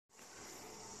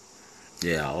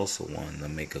Yeah, I also wanted to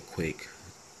make a quick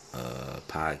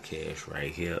podcast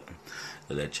right here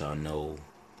to let y'all know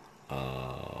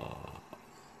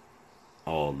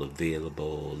all the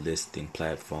available listing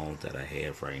platforms that I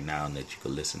have right now and that you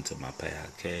can listen to my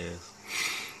podcast.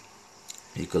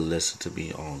 You can listen to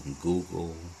me on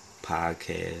Google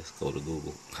Podcast. Go to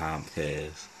Google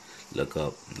Comcast. Look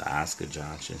up the Oscar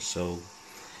Johnson Show.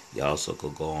 You also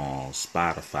could go on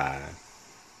Spotify.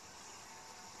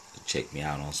 Check me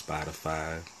out on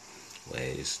Spotify, where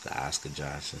it's the Oscar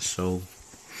Johnson Show.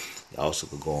 You also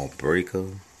could go on Breaker.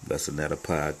 That's another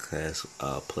podcast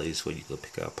place where you could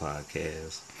pick up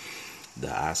podcasts.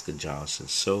 The Oscar Johnson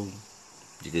Show.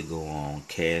 You could go on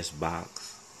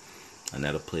Cashbox.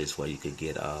 Another place where you could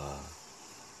get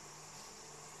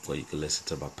where you could listen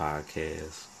to my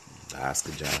podcast. The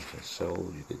Oscar Johnson Show.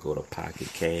 You could go to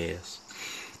Pocket Cast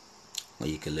where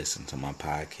you could listen to my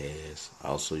podcast.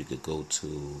 Also, you could go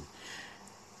to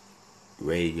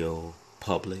Radio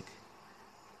Public.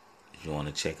 If you want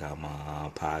to check out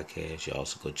my podcast, you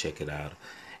also go check it out.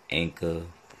 Anchor,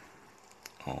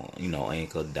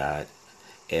 Anchor.fm,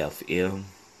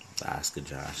 the Oscar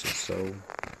Johnson Show.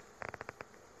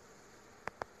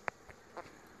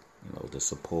 To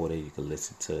support it, you can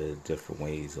listen to different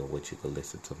ways of which you can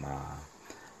listen to my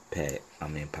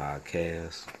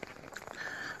podcast.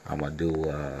 I'm gonna do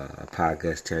a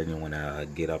podcast telling you when I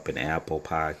get up in Apple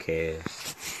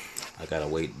Podcast. I gotta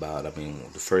wait about.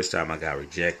 The first time I got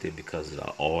rejected because of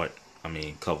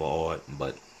the cover art,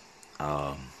 but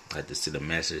I had to send a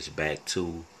message back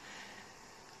to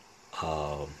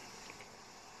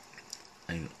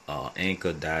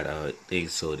Anchor.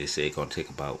 So they say it's gonna take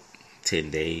about 10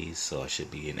 days, so I should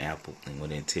be in Apple, and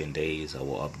within 10 days I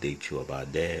will update you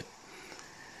about that.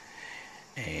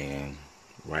 And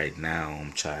right now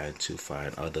I'm trying to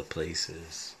find other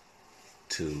places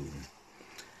to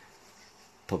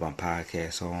put my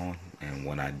podcast on, and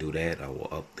when I do that I will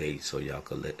update so y'all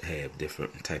can have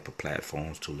different type of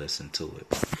platforms to listen to it.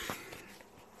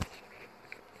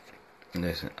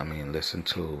 Listen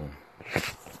to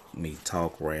me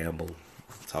talk, ramble,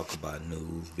 talk about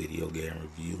news, video game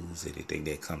reviews, anything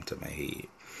that come to my head.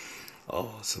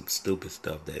 Oh, some stupid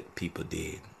stuff that people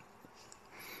did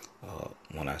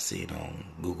when I see it on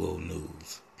Google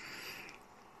News.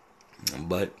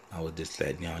 But I was just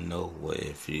letting y'all know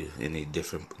if you the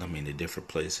different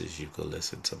places you could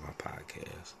listen to my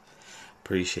podcast.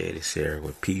 Appreciate it. Share it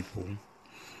with people.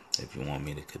 If you want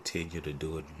me to continue to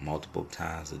do it multiple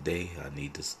times a day,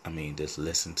 just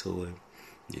listen to it.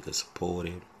 You can support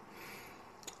it.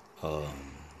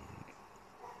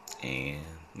 And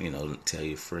tell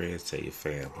your friends, tell your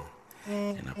family.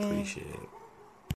 And I appreciate it.